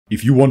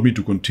If you want me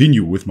to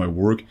continue with my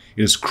work,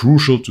 it is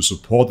crucial to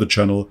support the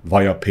channel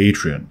via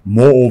Patreon.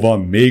 Moreover,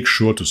 make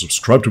sure to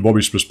subscribe to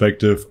Bobby's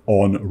Perspective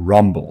on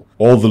Rumble.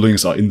 All the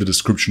links are in the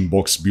description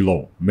box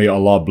below. May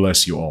Allah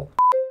bless you all.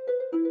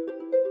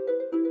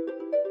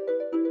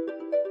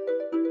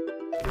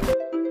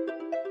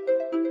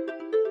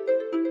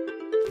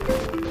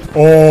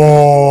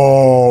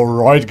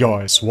 Alright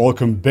guys,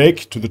 welcome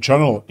back to the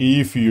channel.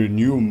 If you're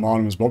new, my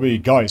name is Bobby.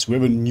 Guys, we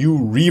have a new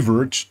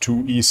revert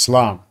to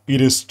Islam.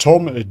 It is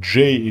Tom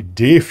J.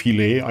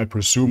 Defile. I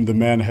presume the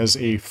man has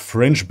a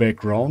French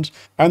background.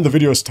 And the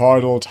video is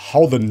titled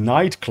How the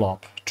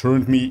Nightclub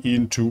Turned Me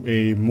into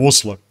a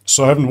Muslim.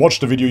 So I haven't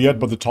watched the video yet,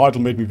 but the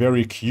title made me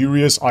very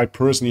curious. I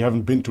personally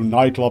haven't been to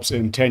nightclubs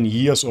in 10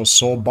 years or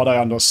so, but I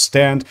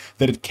understand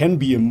that it can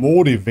be a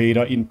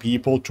motivator in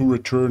people to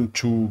return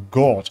to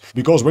God.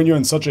 Because when you're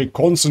in such a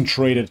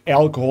concentrated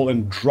alcohol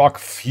and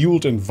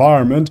drug-fueled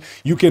environment,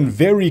 you can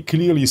very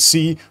clearly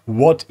see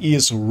what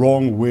is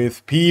wrong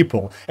with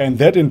people. And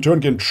that in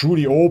turn can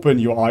truly open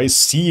your eyes,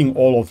 seeing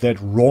all of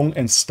that wrong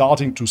and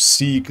starting to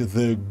seek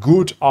the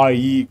good,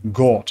 i.e.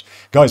 God.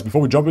 Guys,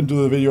 before we jump into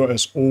the video,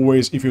 as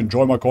always, if you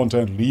enjoy my content,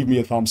 leave me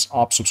a thumbs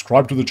up,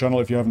 subscribe to the channel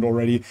if you haven't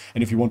already,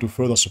 and if you want to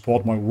further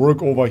support my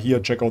work over here,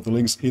 check out the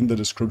links in the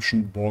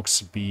description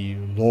box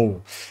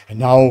below. And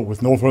now,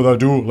 with no further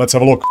ado, let's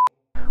have a look.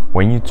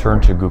 When you turn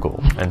to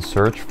Google and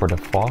search for the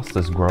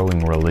fastest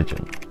growing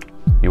religion,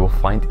 you will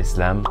find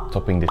Islam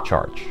topping the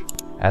charts.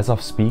 As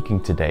of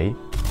speaking today,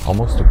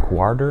 almost a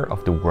quarter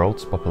of the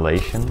world's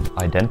population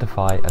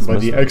identify as Muslim. By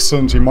the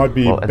accent, he might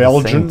be Belgian. At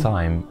the same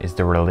time, is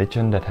the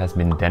religion that has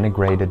been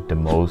denigrated the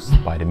most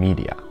by the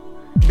media.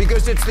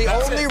 Because it's the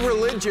only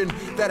religion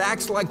that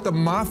acts like the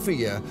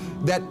mafia,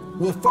 that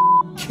will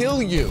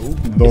kill you.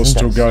 Those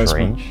two guys,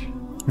 strange?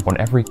 On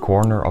every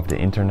corner of the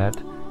internet,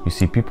 you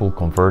see people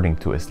converting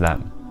to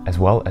Islam, as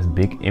well as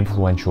big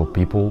influential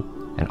people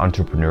and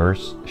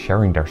entrepreneurs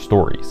sharing their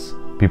stories.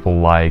 People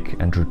like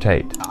Andrew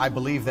Tate. I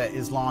believe that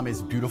Islam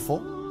is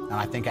beautiful, and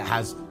I think it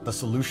has the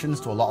solutions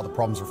to a lot of the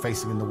problems we're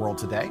facing in the world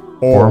today.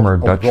 Former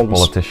Dutch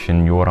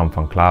politician Joram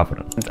van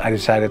Klaveren. I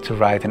decided to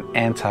write an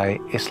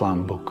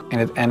anti-Islam book,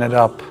 and it ended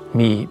up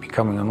me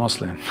becoming a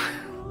Muslim.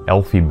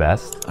 Elfie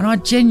Best. And I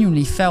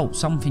genuinely felt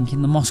something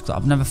in the mosque that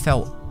I've never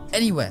felt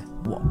anywhere.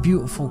 What a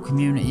beautiful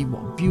community,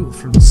 what a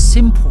beautiful and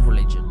simple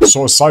religion.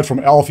 So aside from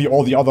Alfie,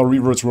 all the other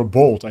reverts were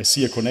bold. I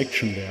see a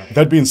connection there.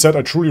 That being said,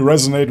 I truly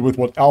resonated with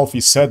what Alfie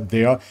said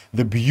there.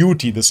 The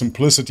beauty, the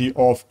simplicity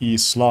of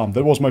Islam.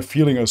 That was my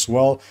feeling as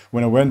well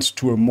when I went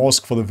to a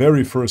mosque for the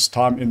very first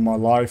time in my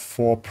life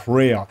for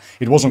prayer.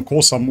 It was on Koh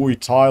Samui,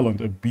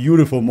 Thailand, a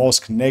beautiful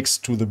mosque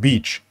next to the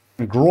beach.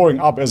 Growing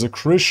up as a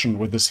Christian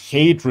with this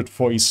hatred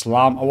for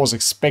Islam, I was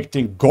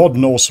expecting God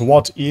knows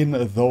what in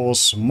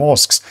those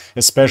mosques,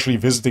 especially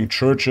visiting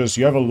churches.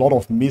 You have a lot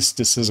of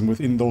mysticism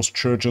within those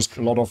churches,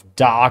 a lot of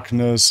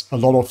darkness, a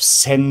lot of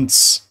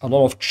scents, a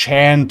lot of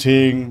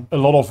chanting, a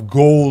lot of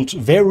gold,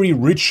 very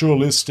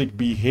ritualistic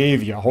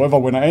behavior. However,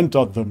 when I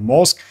entered the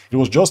mosque, it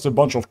was just a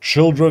bunch of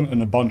children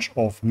and a bunch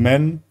of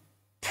men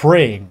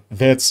praying.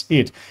 That's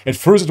it. At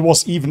first it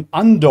was even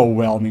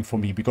underwhelming for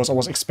me because I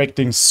was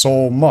expecting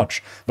so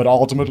much, but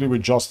ultimately we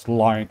just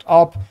lined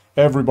up.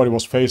 Everybody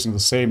was facing the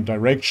same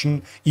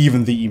direction,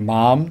 even the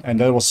imam, and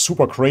that was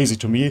super crazy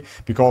to me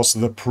because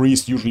the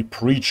priest usually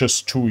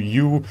preaches to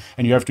you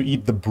and you have to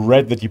eat the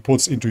bread that he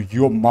puts into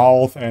your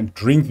mouth and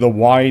drink the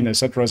wine,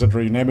 etc.,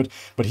 etc., you name it.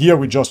 But here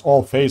we just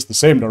all faced the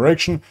same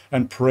direction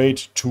and prayed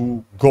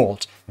to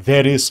God.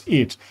 That is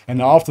it. And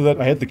after that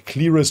I had the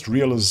clearest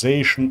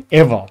realization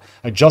ever.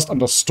 I just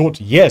understood,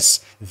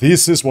 yes,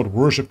 this is what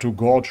worship to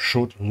God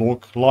should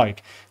look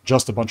like.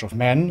 Just a bunch of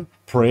men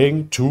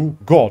praying to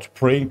God,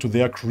 praying to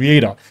their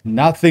creator.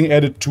 Nothing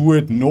added to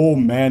it, no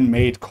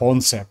man-made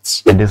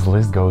concepts. And this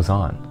list goes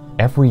on.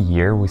 Every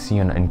year we see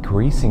an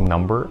increasing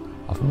number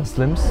of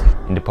Muslims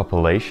in the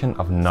population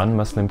of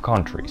non-Muslim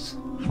countries.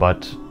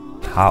 But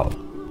how?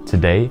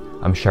 Today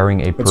I'm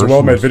sharing a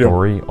personal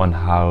story on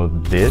how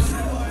this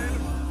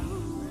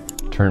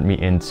turned me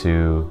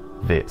into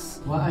this.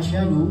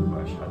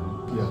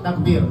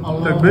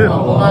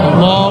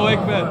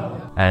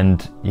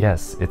 And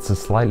yes, it's a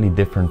slightly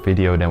different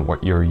video than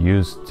what you're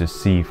used to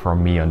see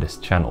from me on this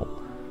channel.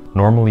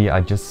 Normally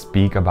I just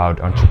speak about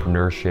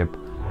entrepreneurship,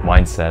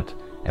 mindset,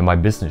 and my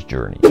business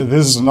journey.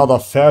 This is another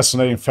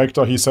fascinating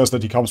factor. He says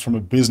that he comes from a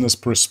business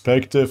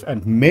perspective,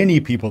 and many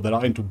people that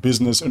are into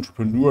business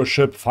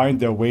entrepreneurship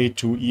find their way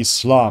to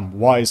Islam.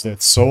 Why is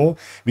that so?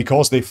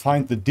 Because they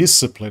find the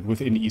discipline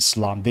within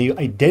Islam. They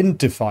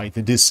identify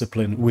the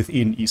discipline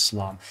within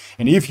Islam.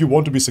 And if you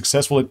want to be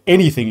successful in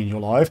anything in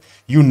your life,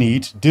 you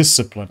need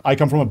discipline. I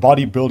come from a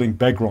bodybuilding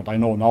background. I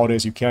know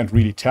nowadays you can't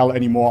really tell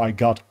anymore. I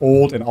got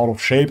old and out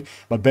of shape,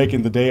 but back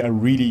in the day I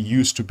really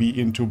used to be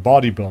into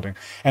bodybuilding.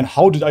 And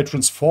how did I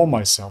transform transform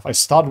myself. I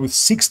started with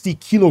 60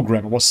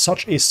 kilograms. I was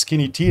such a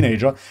skinny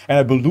teenager, and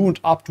I ballooned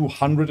up to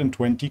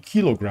 120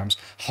 kilograms.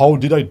 How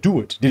did I do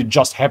it? Did it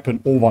just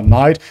happen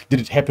overnight?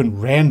 Did it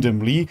happen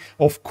randomly?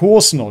 Of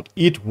course not.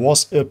 It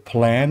was a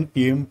plan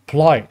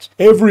implied.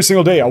 Every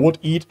single day I would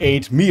eat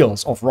 8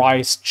 meals of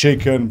rice,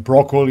 chicken,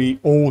 broccoli,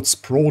 oats,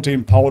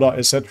 protein powder,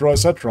 etc.,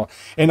 etc.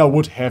 And I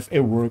would have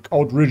a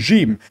workout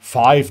regime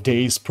 5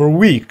 days per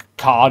week.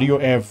 Cardio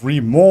every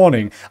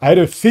morning. I had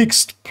a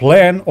fixed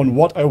plan on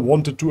what I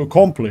wanted to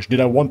accomplish. Did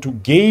I want to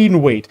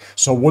gain weight?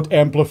 So I would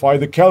amplify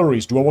the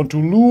calories. Do I want to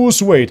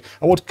lose weight?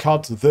 I would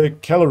cut the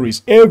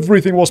calories.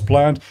 Everything was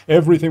planned.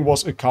 Everything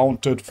was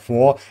accounted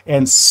for.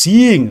 And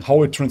seeing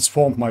how it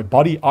transformed my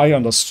body, I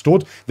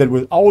understood that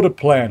without a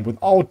plan,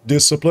 without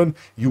discipline,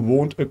 you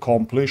won't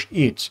accomplish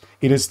it.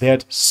 It is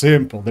that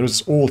simple. There is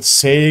this old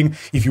saying,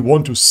 if you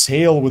want to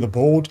sail with a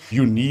boat,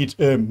 you need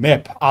a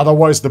map.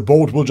 Otherwise, the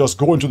boat will just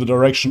go into the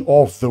direction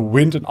of the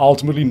wind and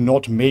ultimately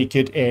not make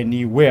it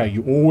anywhere.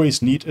 You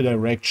always need a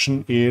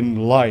direction in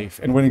life.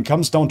 And when it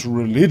comes down to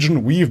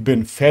religion, we've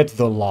been fed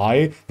the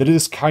lie that it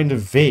is kind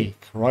of vague,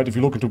 right? If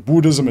you look into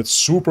Buddhism, it's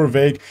super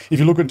vague. If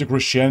you look into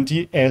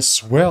Christianity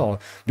as well,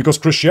 because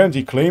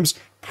Christianity claims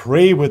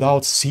pray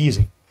without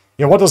ceasing.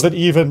 Yeah, what does that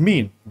even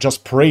mean?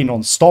 Just pray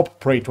non-stop,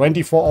 pray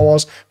 24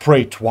 hours,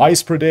 pray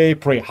twice per day,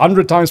 pray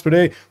 100 times per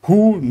day?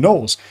 Who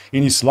knows?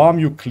 In Islam,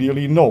 you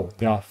clearly know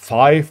there are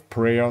 5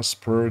 prayers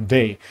per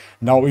day.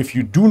 Now, if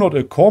you do not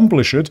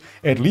accomplish it,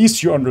 at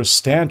least you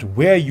understand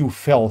where you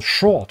fell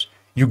short.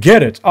 You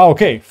get it. Ah,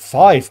 okay,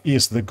 5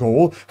 is the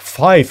goal,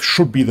 5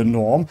 should be the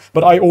norm,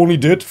 but I only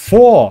did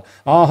 4.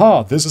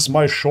 Aha, this is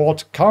my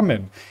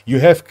shortcoming. You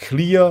have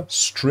clear,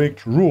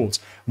 strict rules.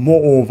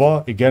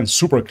 Moreover, again,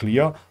 super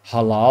clear,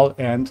 halal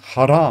and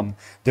haram.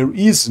 There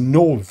is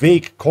no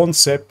vague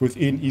concept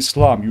within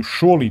Islam. You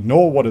surely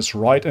know what is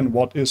right and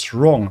what is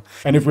wrong.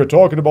 And if we're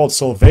talking about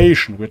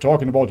salvation, we're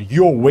talking about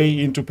your way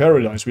into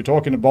paradise, we're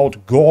talking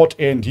about God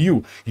and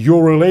you,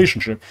 your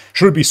relationship.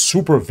 Should it be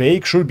super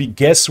vague? Should it be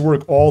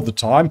guesswork all the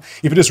time?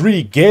 If it is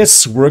really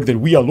guesswork that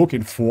we are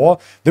looking for,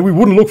 then we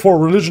wouldn't look for a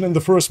religion in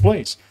the first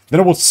place. Then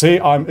I would say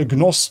I'm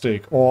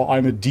agnostic or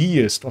I'm a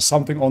deist or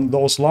something on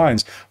those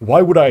lines.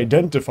 Why would I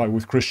identify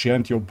with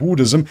Christianity or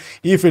Buddhism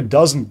if it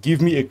doesn't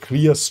give me a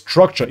clear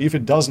structure, if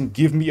it doesn't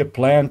give me a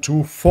plan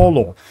to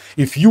follow?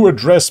 If you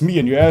address me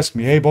and you ask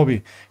me, hey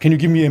Bobby, can you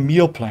give me a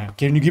meal plan?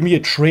 Can you give me a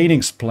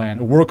trainings plan,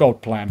 a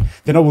workout plan?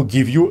 Then I will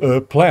give you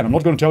a plan. I'm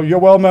not going to tell you, yeah,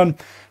 well man,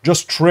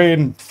 just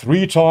train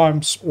 3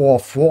 times or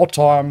 4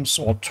 times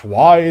or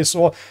twice,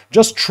 or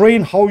just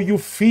train how you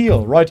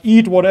feel, right?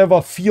 Eat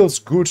whatever feels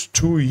good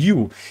to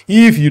you.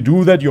 If you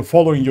do that, you're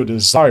following your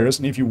desires,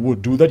 and if you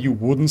would do that, you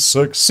wouldn't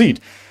succeed.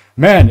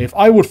 Man, if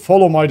I would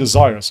follow my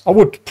desires, I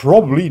would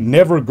probably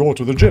never go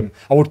to the gym.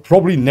 I would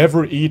probably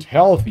never eat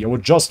healthy. I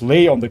would just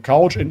lay on the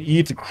couch and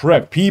eat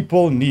crap.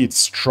 People need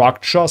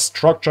structure.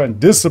 Structure and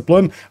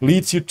discipline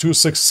leads you to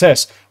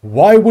success.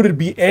 Why would it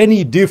be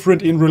any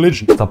different in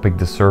religion? This topic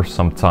deserves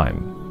some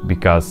time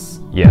because,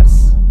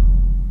 yes,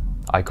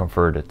 I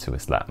converted to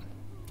Islam.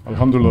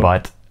 Alhamdulillah.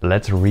 But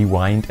let's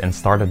rewind and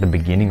start at the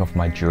beginning of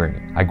my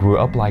journey. I grew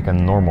up like a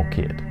normal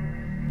kid,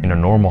 in a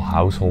normal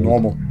household.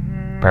 Normal.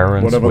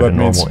 Parents Whatever with a that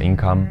normal means.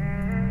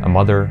 income, a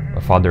mother,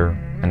 a father,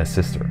 and a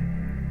sister.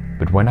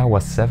 But when I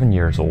was 7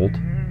 years old,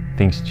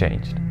 things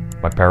changed.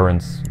 My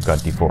parents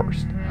got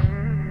divorced.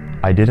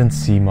 I didn't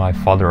see my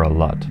father a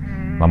lot.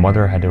 My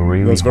mother had a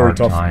really That's very hard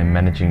tough. time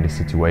managing the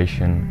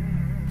situation,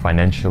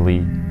 financially,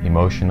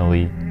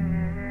 emotionally.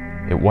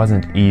 It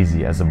wasn't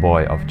easy as a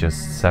boy of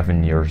just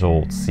 7 years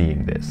old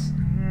seeing this.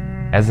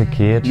 As a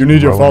kid, You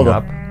need your growing father.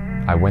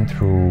 up, I went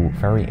through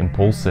very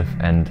impulsive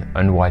and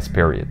unwise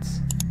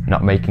periods.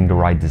 Not making the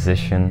right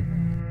decision,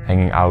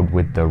 hanging out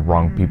with the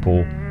wrong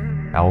people,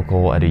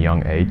 alcohol at a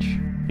young age.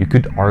 You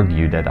could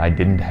argue that I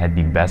didn't have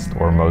the best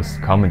or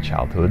most common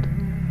childhood,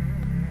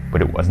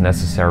 but it was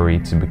necessary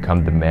to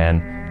become the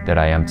man that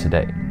I am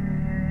today.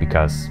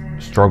 Because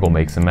struggle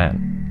makes a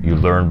man. You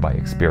learn by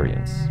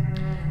experience.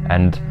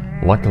 And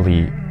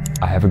luckily,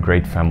 I have a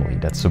great family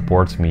that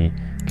supports me,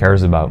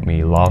 cares about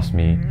me, loves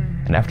me,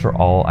 and after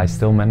all, I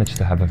still managed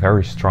to have a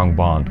very strong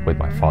bond with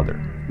my father.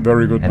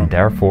 Very good, And man.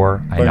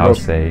 therefore, I Thank now God.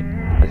 say,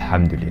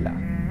 Alhamdulillah,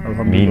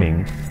 Alhamdulillah.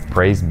 meaning,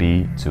 praise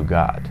be to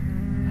God.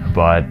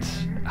 But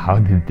how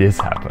did this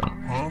happen?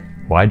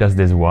 Why does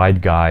this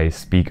white guy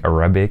speak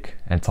Arabic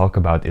and talk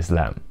about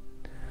Islam?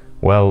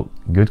 Well,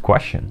 good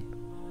question.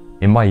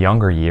 In my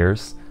younger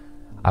years,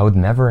 I would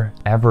never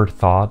ever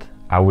thought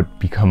I would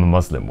become a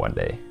Muslim one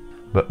day.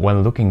 But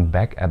when looking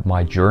back at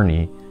my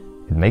journey,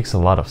 it makes a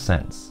lot of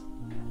sense.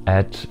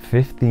 At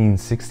 15,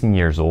 16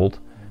 years old,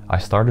 I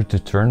started to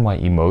turn my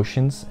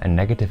emotions and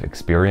negative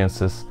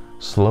experiences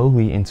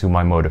slowly into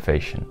my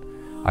motivation.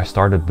 I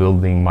started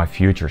building my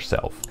future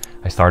self.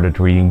 I started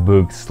reading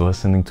books,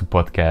 listening to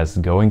podcasts,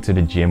 going to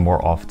the gym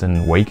more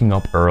often, waking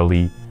up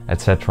early,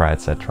 etc.,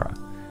 etc.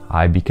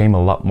 I became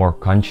a lot more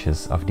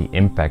conscious of the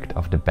impact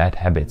of the bad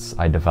habits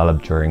I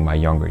developed during my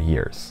younger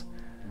years.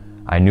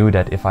 I knew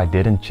that if I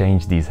didn't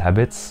change these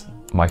habits,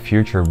 my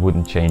future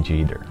wouldn't change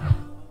either.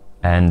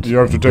 And you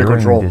have to take during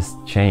control. this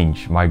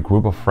change, my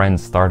group of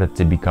friends started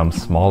to become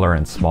smaller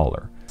and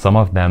smaller. Some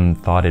of them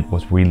thought it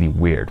was really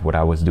weird what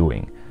I was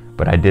doing,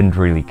 but I didn't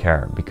really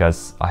care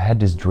because I had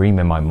this dream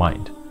in my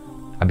mind.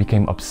 I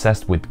became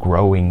obsessed with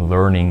growing,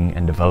 learning,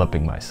 and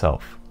developing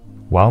myself.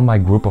 While my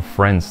group of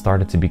friends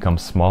started to become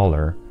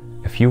smaller,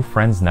 a few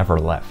friends never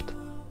left.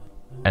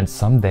 And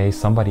someday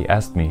somebody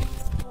asked me,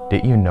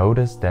 "Did you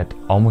notice that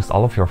almost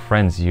all of your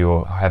friends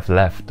you have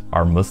left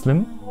are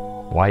Muslim?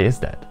 Why is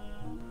that?"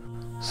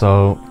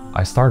 So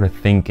I started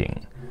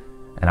thinking,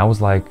 and I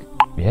was like,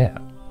 yeah,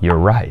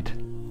 you're right.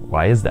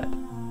 Why is that?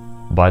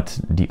 But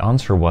the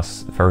answer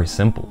was very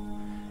simple.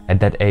 At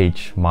that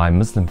age, my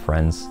Muslim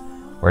friends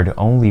were the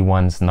only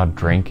ones not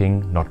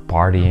drinking, not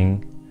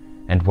partying,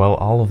 and while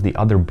all of the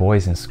other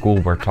boys in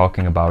school were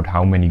talking about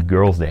how many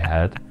girls they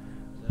had,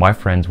 my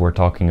friends were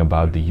talking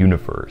about the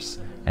universe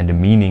and the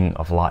meaning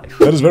of life.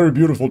 That is very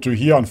beautiful to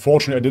hear.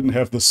 Unfortunately, I didn't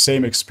have the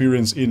same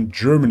experience in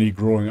Germany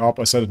growing up.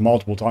 I said it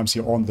multiple times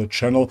here on the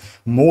channel.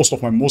 Most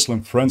of my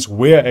Muslim friends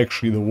were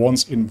actually the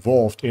ones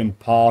involved in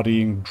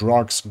partying,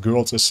 drugs,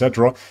 girls,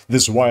 etc.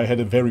 This is why I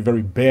had a very,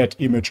 very bad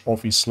image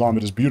of Islam.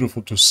 It is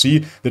beautiful to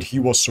see that he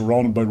was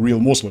surrounded by real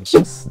Muslims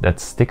that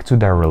stick to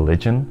their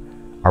religion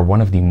are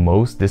one of the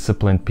most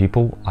disciplined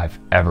people I've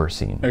ever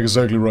seen.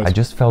 Exactly right. I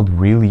just felt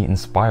really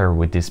inspired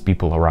with these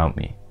people around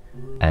me.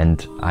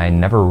 And I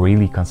never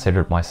really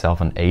considered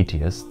myself an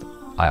atheist.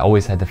 I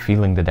always had the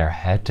feeling that there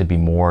had to be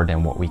more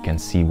than what we can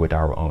see with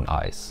our own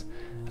eyes.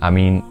 I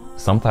mean,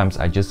 sometimes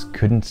I just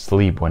couldn't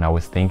sleep when I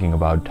was thinking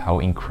about how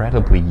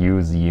incredibly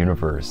huge the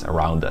universe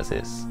around us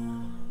is.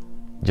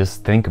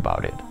 Just think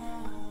about it.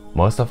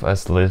 Most of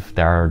us live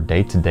their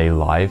day-to-day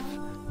life,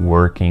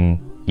 working,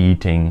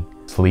 eating,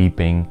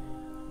 sleeping,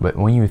 but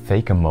when you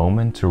take a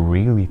moment to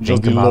really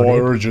think about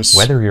it,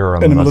 whether you're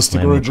a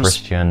Muslim,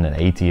 Christian, an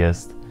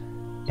atheist,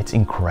 it's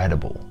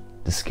incredible.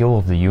 The scale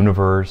of the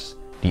universe,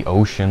 the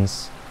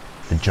oceans,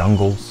 the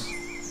jungles,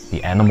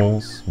 the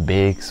animals,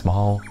 big,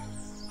 small.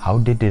 How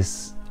did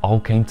this all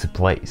came to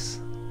place?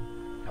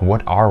 And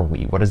what are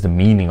we? What is the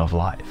meaning of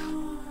life?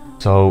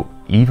 So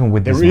even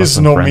with these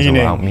Muslim friends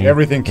around me,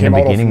 everything came in the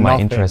out of beginning my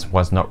nothing. interest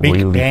was not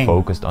really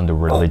focused on the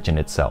religion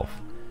itself.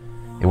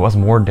 It was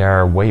more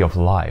their way of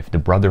life, the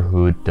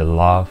brotherhood, the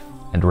love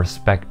and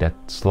respect that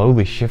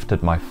slowly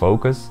shifted my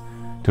focus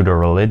to the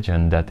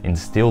religion that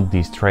instilled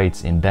these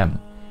traits in them.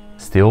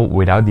 Still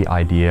without the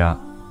idea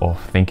of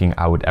thinking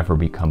I would ever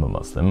become a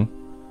Muslim.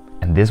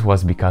 And this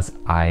was because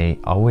I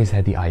always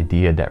had the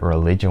idea that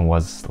religion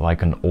was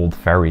like an old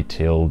fairy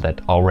tale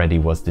that already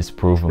was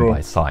disproven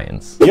by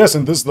science. Yes,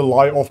 and this is the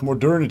lie of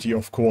modernity,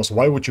 of course.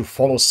 Why would you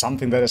follow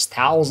something that is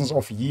thousands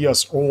of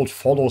years old?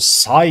 Follow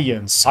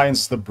science.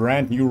 Science is the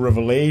brand new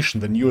revelation,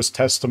 the newest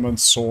testament,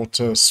 so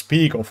to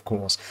speak, of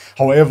course.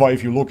 However,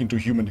 if you look into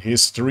human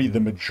history, the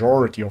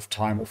majority of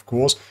time, of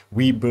course,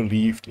 we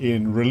believed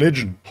in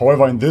religion.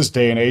 However, in this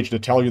day and age, they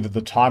tell you that the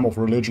time of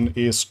religion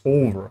is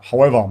over.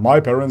 However, my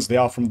parents, they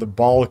are from the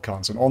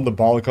Balkans, and on the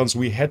Balkans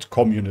we had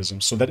communism,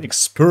 so that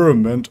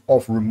experiment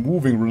of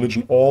removing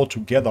religion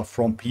altogether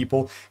from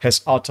people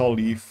has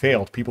utterly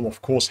failed. People,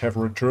 of course, have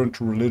returned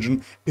to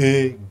religion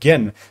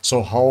again.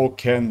 So how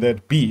can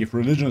that be? If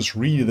religion is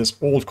really this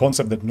old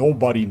concept that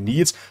nobody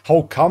needs,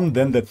 how come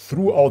then that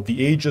throughout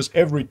the ages,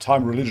 every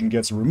time religion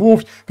gets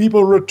removed,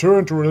 people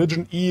return to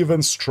religion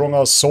even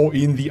stronger, so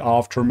in the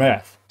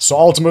aftermath? So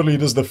ultimately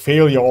it is the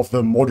failure of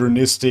the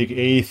modernistic,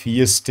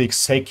 atheistic,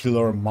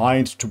 secular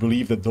mind to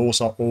believe that those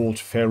are old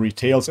fairy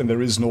tales and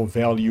there is no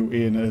value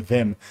in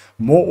them.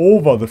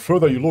 Moreover, the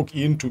further you look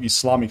into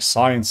Islamic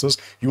sciences,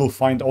 you will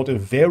find out a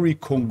very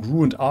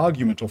congruent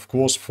argument, of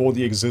course, for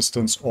the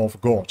existence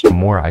of God. The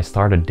more I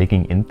started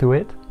digging into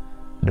it,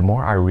 the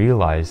more I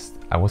realized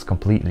I was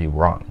completely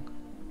wrong.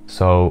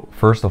 So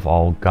first of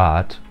all,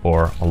 God,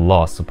 or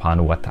Allah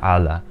subhanahu wa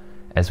ta'ala,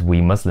 as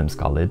we Muslims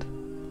call it,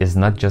 is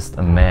not just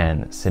a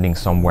man sitting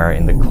somewhere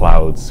in the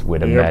clouds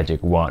with a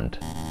magic wand.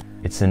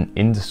 It's an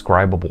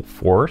indescribable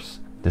force,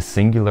 the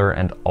singular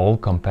and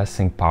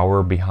all-compassing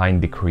power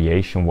behind the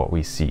creation what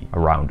we see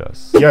around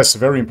us. Yes,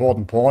 very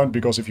important point,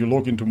 because if you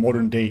look into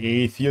modern-day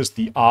atheists,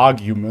 the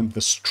argument, the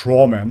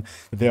straw man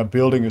they are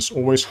building is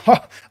always,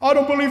 ha, I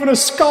don't believe in a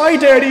sky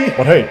daddy.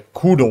 But hey,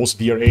 kudos,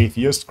 dear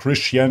atheist,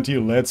 Christianity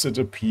lets it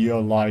appear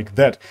like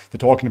that.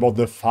 They're talking about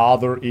the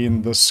Father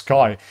in the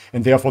sky,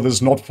 and therefore this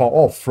is not far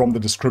off from the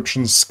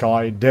description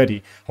sky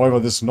daddy.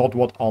 However, this is not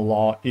what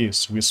Allah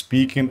is. We're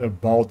speaking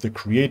about the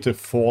creative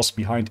force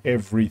behind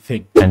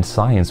everything. And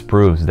science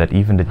proves that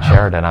even the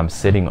chair that I'm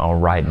sitting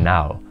on right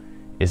now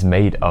is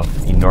made of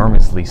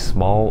enormously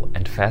small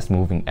and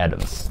fast-moving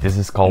atoms. This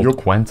is called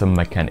quantum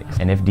mechanics.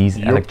 And if these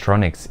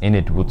electronics in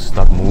it would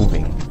stop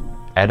moving,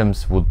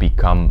 atoms would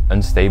become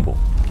unstable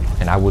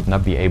and I would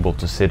not be able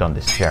to sit on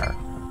this chair.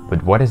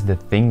 But what is the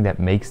thing that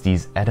makes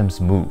these atoms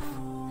move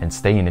and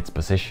stay in its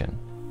position?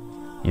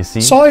 You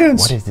see,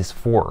 science. What is this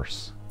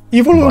force?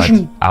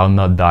 Evolution. But I'll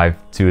not dive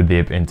too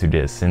deep into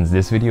this, since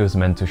this video is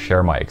meant to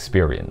share my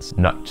experience,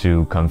 not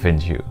to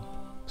convince you.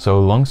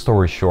 So long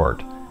story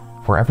short,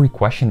 for every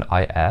question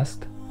I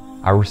asked,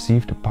 I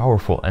received a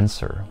powerful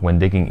answer when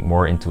digging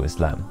more into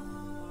Islam.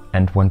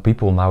 And when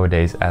people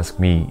nowadays ask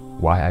me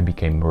why I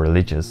became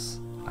religious,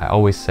 I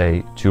always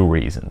say two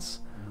reasons.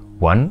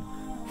 One,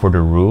 for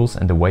the rules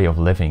and the way of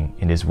living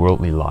in this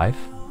worldly life.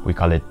 We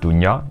call it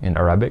dunya in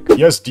Arabic.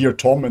 Yes, dear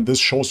Tom, and this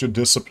shows your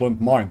disciplined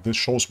mind. This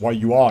shows why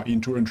you are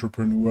into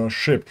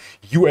entrepreneurship.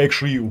 You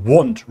actually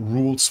want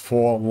rules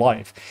for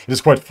life. It is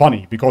quite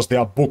funny because there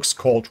are books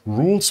called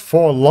Rules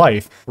for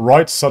Life,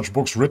 right? Such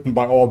books written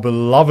by our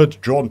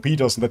beloved Jordan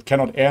Peterson that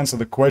cannot answer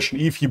the question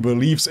if he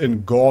believes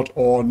in God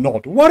or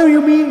not. What do you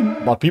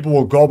mean? But people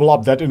will gobble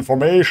up that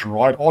information,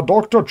 right? Oh,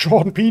 Dr.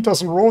 Jordan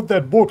Peterson wrote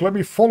that book. Let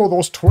me follow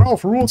those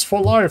 12 rules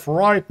for life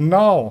right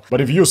now. But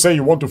if you say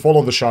you want to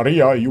follow the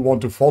Sharia, you want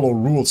to follow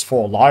rules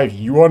for life,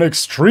 you are an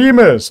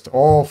extremist,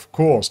 of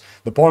course.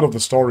 The point of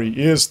the story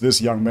is this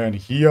young man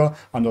here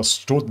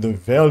understood the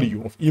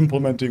value of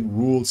implementing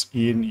rules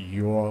in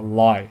your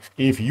life.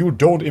 If you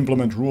don't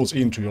implement rules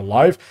into your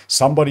life,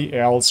 somebody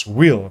else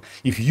will.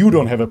 If you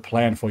don't have a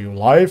plan for your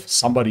life,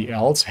 somebody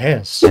else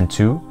has. And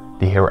two,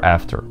 the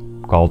hereafter,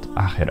 called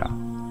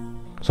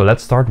akhirah. So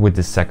let's start with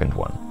the second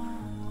one.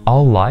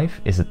 All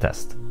life is a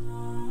test.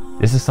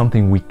 This is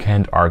something we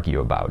can't argue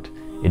about.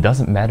 It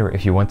doesn't matter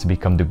if you want to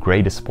become the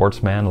greatest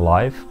sportsman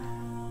alive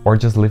or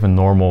just live a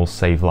normal,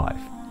 safe life.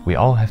 We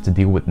all have to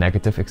deal with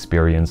negative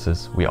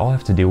experiences. We all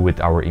have to deal with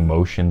our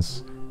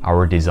emotions,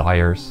 our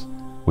desires.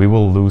 We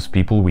will lose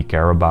people we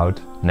care about,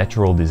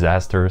 natural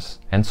disasters,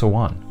 and so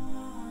on.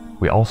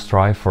 We all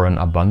strive for an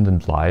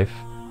abundant life,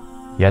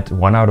 yet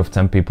 1 out of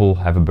 10 people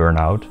have a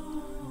burnout.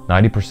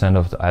 90%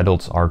 of the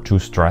adults are too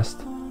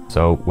stressed.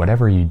 So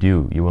whatever you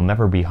do, you will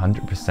never be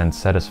 100%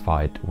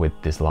 satisfied with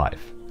this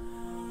life,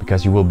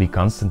 because you will be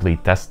constantly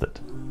tested.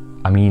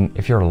 I mean,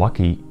 if you're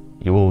lucky,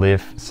 you will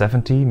live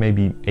 70,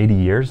 maybe 80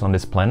 years on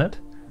this planet.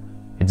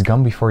 It's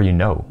gone before you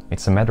know.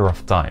 It's a matter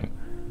of time.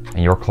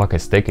 And your clock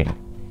is ticking.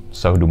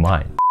 So do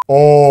mine.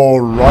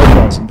 Alright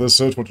guys, and this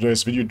is it for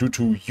today's video. Due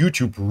to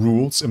YouTube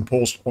rules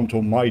imposed onto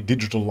my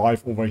digital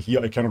life over here,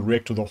 I cannot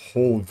react to the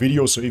whole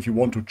video. So if you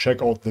want to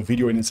check out the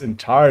video in its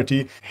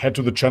entirety, head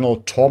to the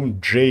channel Tom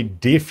J.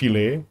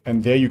 Defile,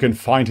 and there you can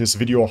find his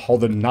video How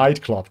the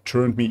Nightclub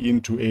Turned Me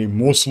Into a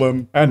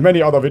Muslim, and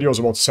many other videos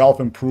about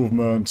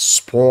self-improvement,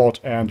 sport,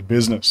 and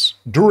business.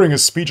 During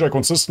his speech, I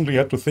consistently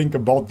had to think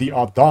about the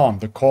Adhan,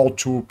 the call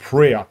to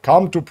prayer.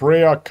 Come to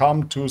prayer,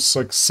 come to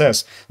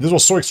success. This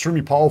was so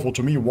extremely powerful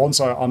to me once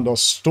I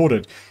understood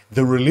it.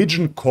 The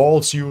religion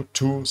calls you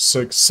to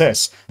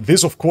success.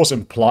 This, of course,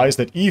 implies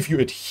that if you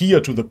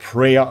adhere to the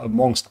prayer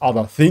amongst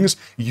other things,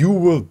 you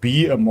will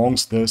be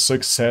amongst the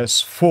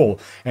successful.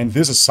 And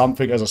this is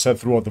something, as I said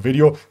throughout the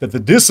video, that the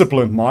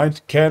disciplined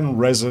mind can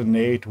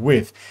resonate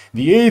with.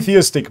 The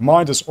atheistic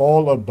mind is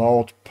all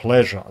about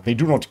pleasure. They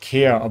do not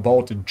care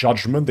about the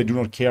judgment. They do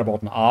not care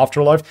about an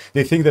afterlife.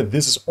 They think that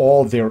this is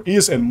all there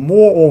is. And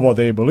moreover,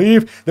 they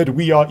believe that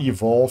we are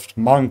evolved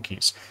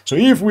monkeys. So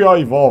if we are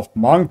evolved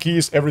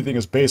monkeys, everything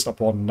is based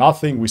upon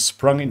nothing. We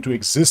sprung into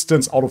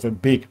existence out of a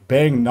big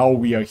bang. Now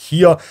we are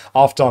here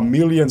after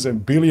millions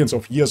and billions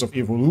of years of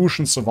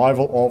evolution,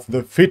 survival of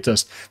the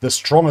fittest. The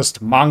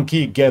strongest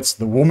monkey gets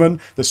the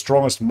woman. The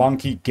strongest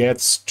monkey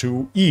gets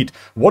to eat.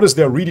 What is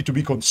there really to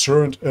be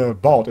concerned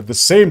about? At the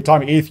same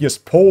time, atheists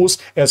pose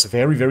as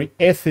very, very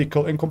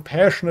ethical and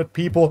compassionate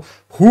people.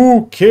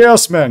 Who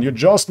cares, man? You're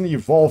just an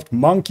evolved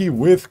monkey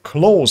with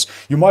clothes.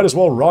 You might as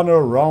well run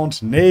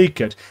around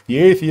naked. The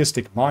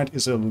atheistic mind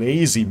is a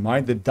lazy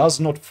mind that does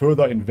not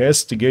further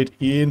investigate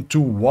into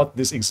what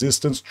this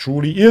existence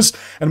truly is,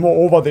 and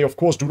moreover, they of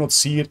course do not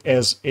see it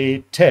as a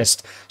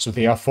test. So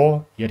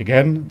therefore, yet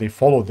again, they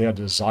follow their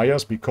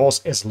desires,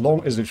 because as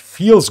long as it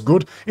feels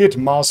good, it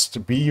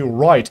must be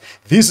right.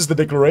 This is the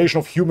Declaration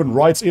of Human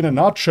Rights in a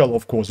nutshell,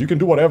 of course. You can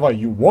do whatever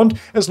you want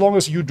as long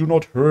as you do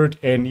not hurt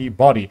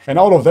anybody. And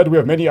out of that, we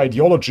have many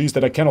ideologies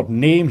that I cannot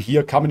name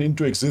here coming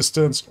into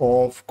existence,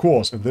 of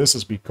course. And this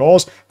is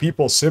because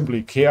people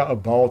simply care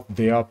about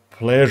their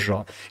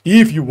pleasure.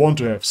 If you want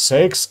to have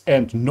sex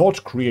and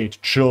not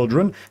create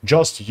children,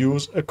 just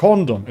use a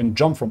condom and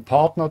jump from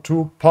partner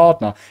to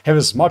partner. Have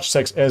as much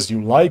sex as you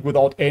like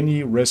without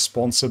any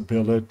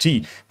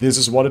responsibility. This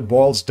is what it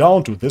boils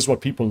down to. This is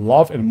what people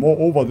love, and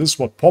moreover, this is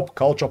what pop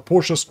culture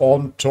pushes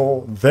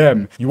onto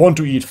them. You want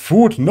to eat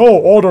food? No,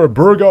 order a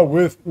burger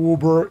with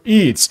Uber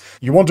Eats.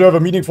 You want to have a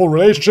meaningful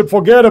relationship?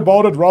 Forget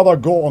about it. Rather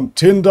go on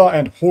Tinder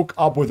and hook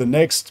up with the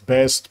next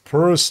best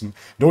person.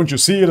 Don't you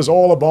see? It is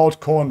all about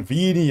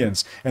convenience.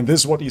 And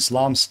this is what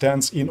Islam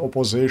stands in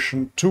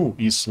opposition to.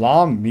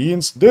 Islam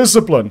means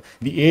discipline.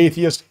 The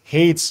atheist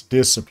hates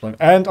discipline.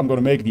 And I'm going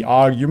to make the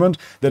argument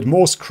that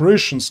most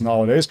Christians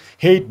nowadays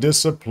hate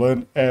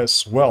discipline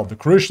as well. The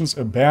Christians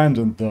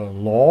abandoned the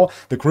law.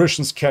 The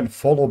Christians can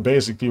follow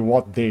basically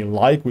what they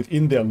like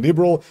within their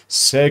liberal,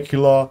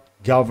 secular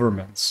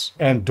governments.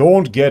 And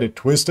don't get it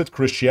twisted,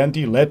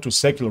 Christianity led to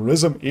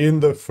secularism in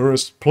the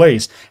first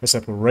place, a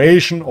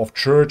separation of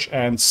church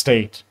and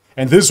state.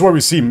 And this is why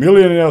we see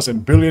millionaires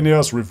and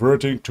billionaires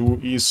reverting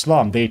to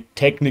Islam. They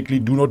technically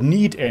do not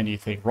need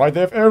anything, right? They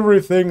have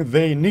everything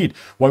they need.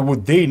 Why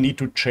would they need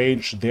to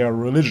change their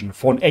religion?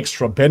 For an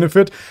extra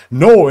benefit?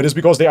 No, it is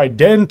because they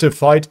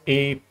identified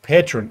a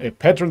pattern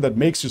that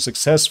makes you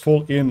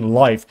successful in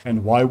life.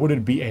 And why would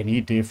it be any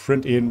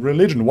different in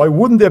religion? Why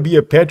wouldn't there be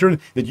a pattern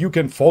that you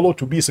can follow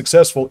to be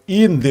successful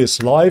in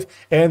this life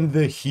and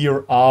the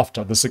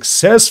hereafter? The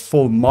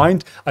successful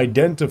mind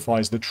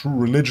identifies the true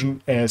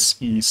religion as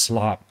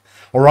Islam.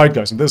 Alright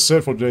guys, and this is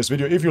it for today's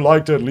video. If you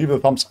liked it, leave a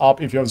thumbs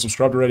up. If you haven't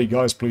subscribed already,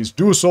 guys, please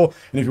do so.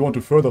 And if you want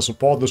to further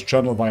support this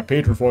channel via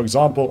Patreon, for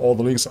example, all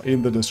the links are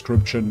in the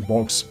description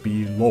box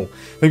below.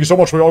 Thank you so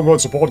much for your ongoing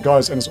support,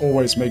 guys, and as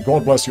always, may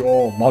God bless you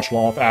all. Much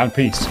love and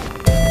peace.